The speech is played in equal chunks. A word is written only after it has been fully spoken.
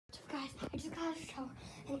I just got out of the shower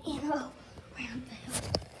and Anna ran up the hill.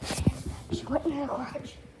 And she went in the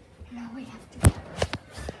garage. And now we have to go.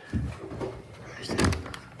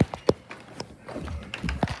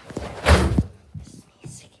 This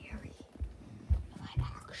is scary. If I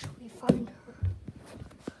actually find her.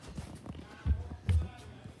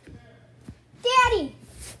 Daddy!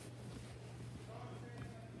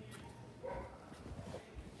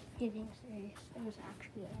 You're being serious. It was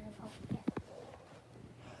actually Annabelle.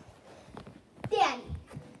 Daddy!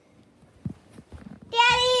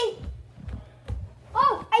 Daddy!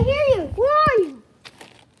 Oh, I hear you! Where are you?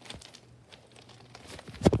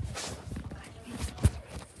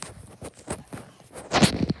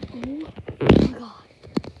 Oh my God.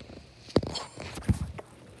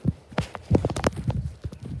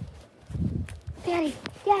 Daddy!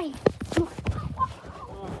 Daddy!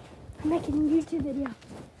 I'm making a YouTube video.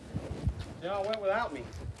 Y'all went without me.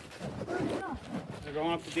 Where'd you go? They're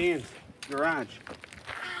going up to Dan's garage.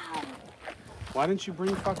 Ow. Why didn't you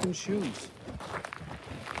bring fucking shoes?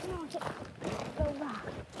 No, just go back.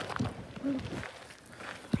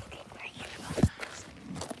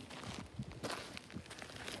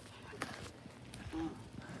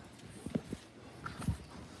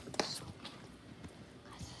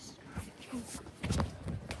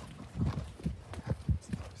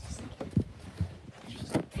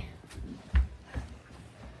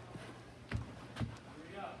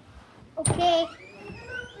 Okay.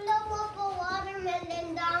 Blow up a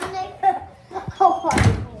watermelon down there. Down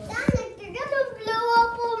there, they're gonna blow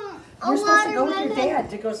up a You're supposed to go with your watermelon. dad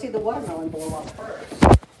to go see the watermelon blow up first.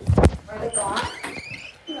 Are they gone?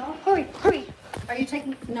 No, hurry, hurry. Are you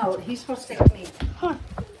taking? No, he's supposed to take with me. Huh.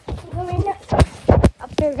 Let me know.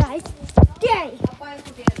 Up there, guys. Daddy, I'll buy it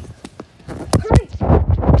for dad. hurry.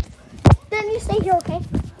 Then you stay here, okay?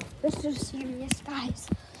 This is serious, guys.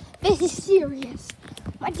 This is serious.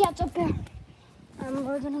 My dad's up there.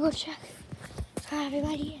 We're gonna go check how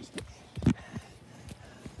everybody is.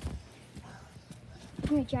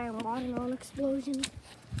 A giant watermelon explosion.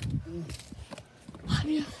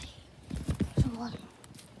 Obviously. Some watermelon.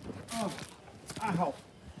 Oh, ow.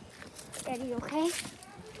 Daddy, you okay?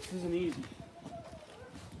 This isn't easy.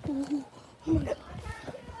 Oh my God.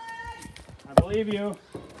 I believe you.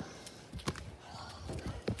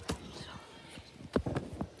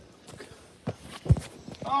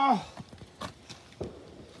 Oh.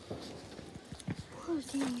 Oh,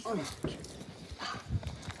 geez.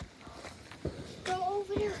 Go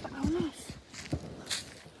over there. Oh, nice.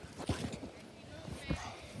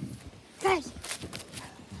 Guys.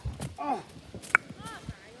 Oh.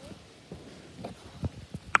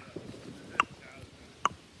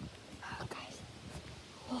 Oh, guys.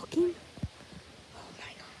 Walking. Oh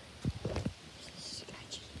my God. This is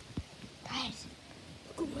sketchy. Guys,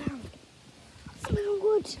 look around. I'm in the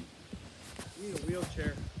woods. You need a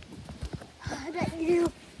wheelchair. I bet you do.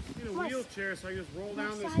 You need a My- wheelchair so I can just roll My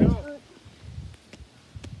down this sides hill. hurt.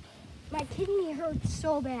 My kidney hurts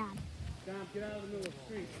so bad. Dom, get out of the middle of the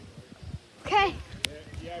street. Okay.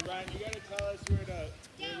 Yeah, Ryan, you gotta tell us where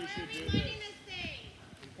we should do this.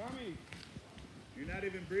 I'm coming. You're not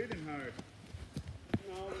even breathing hard.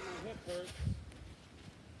 No, my hip hurts.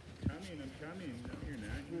 I'm coming. No, you're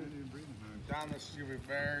not. You're not even breathing hard. Don, this is gonna be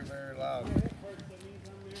very, very loud. My hip hurts, that means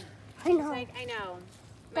I'm there. I know. Like, I know.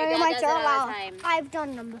 My Very dad much does it all allowed. the time. I've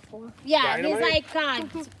done them before. Yeah, he's Dynamite? like,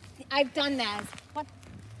 God, I've done this. What?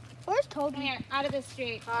 Where's Come Toby? here, out of the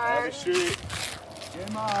street. Out of the street. Get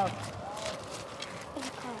him off.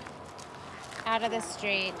 Out of the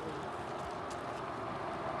street.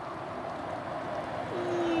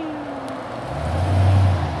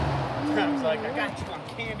 Tom's like, I got you on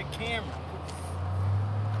candid camera.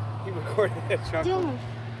 He recorded that truck.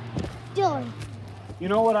 Dylan. You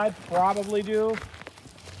know what I'd probably do?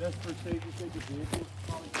 Just for safety's sake of vehicles,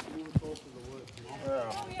 probably move it close to the woods.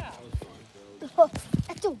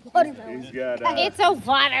 That's a watermelon. He's got. It's a He's got a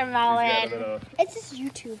watermelon. little. It's just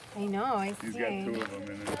YouTube. I know, I He's see. got two of them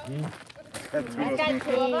in it. Got two I've of got them. two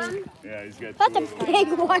of them. Yeah, he's got That's two a of them. big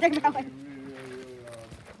watermelon.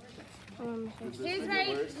 She's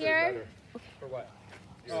right here. For what?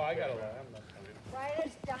 Oh, I got a lot.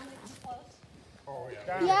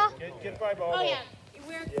 Yeah. Get by Bobo. Oh, yeah.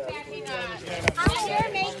 We're backing up.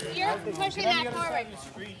 You're pushing that forward.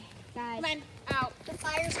 Guys, Come on, out. the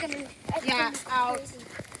fire's gonna. Yeah, out.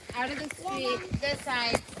 Out of the street. This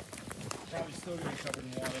side. Probably still gonna be covered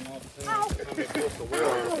in water and all the things. Ow.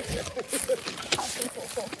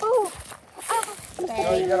 Oh.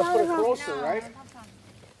 No, you gotta put it closer, right?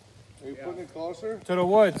 Are you putting it closer? To the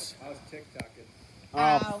woods. I was TikToking. Oh,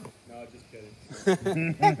 Ow. No, just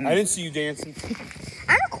kidding. I didn't see you dancing.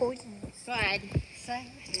 I'm recording. Good. So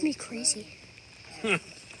It's me crazy.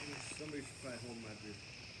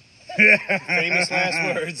 Famous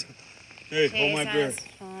last words. Hey, hold my beer.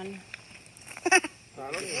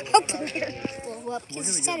 Blow up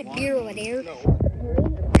because it's got a beer over there.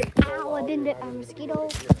 Ow, I've been bit by a mosquito.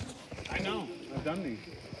 I know. I've done these.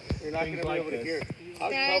 You're not Things gonna be like able to this. hear. I'll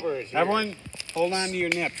Good. cover it. Everyone, hold on to your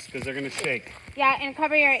nips because they're gonna shake. Yeah, and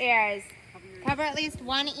cover your ears. Cover at least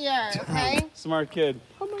one ear, okay? Smart kid.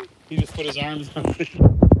 He just put his arms on it.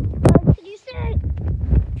 What did you say?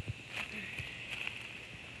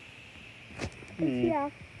 Yeah.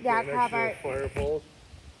 Yeah, cover. Fire poles.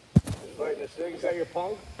 Lighting the stick. Is that your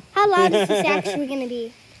punk? How loud is this actually going to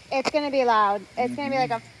be? It's gonna be loud. It's gonna be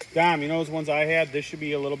like a. Dom, you know those ones I had? This should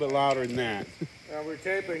be a little bit louder than that. We're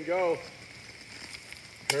taping. Go.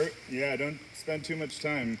 Yeah, don't spend too much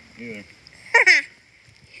time either.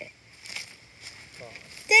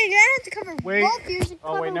 Dang, you don't have to cover Wait. both ears.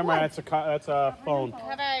 Oh wait, never mind. That's a phone.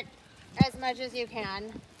 Cover as much as you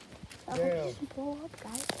can. Damn. Blow up,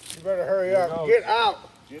 guys. You better hurry up. Get out.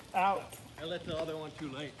 Get out. I let the other one too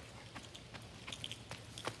late.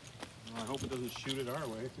 Well, I hope it doesn't shoot it our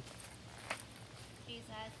way.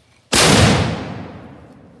 Jesus.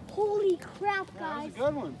 Holy crap, guys.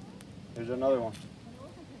 Good one. There's another one.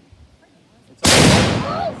 It's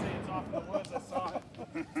off in the woods. I saw it.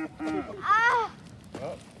 Ah!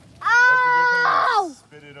 Oh. Ow!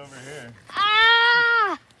 Spit it over here.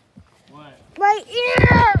 Ah! What? My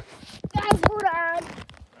ear! Guys, hold on.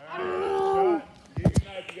 Get your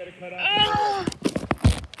knife. You gotta cut out.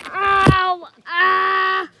 Ow!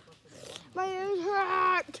 Ah! My ears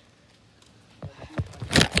hurt.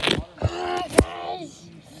 Ah, guys.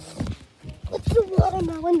 What's the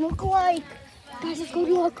watermelon look like? Guys, let's go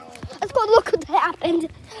look. Let's go look what happened.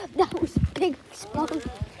 That was a big explosion.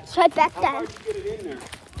 It's right back down. Get it in there.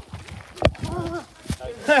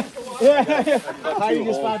 How you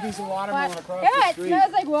just found a piece of watermelon across the street?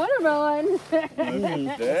 smells like watermelon. That's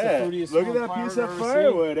the fruitiest Look at little that piece fire of I've ever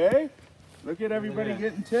firewood, eh? Look at everybody Yeah.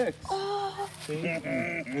 getting ticks. See?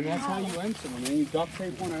 And that's how you enter them. And then you duct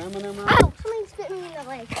tape one of them in there. Ow! Something's bit me in the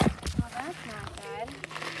leg. Oh, that's not good.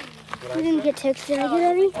 I didn't get ticks. Did I get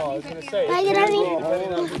any? Oh, I was gonna say. Did I get any?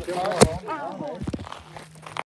 Depending on who the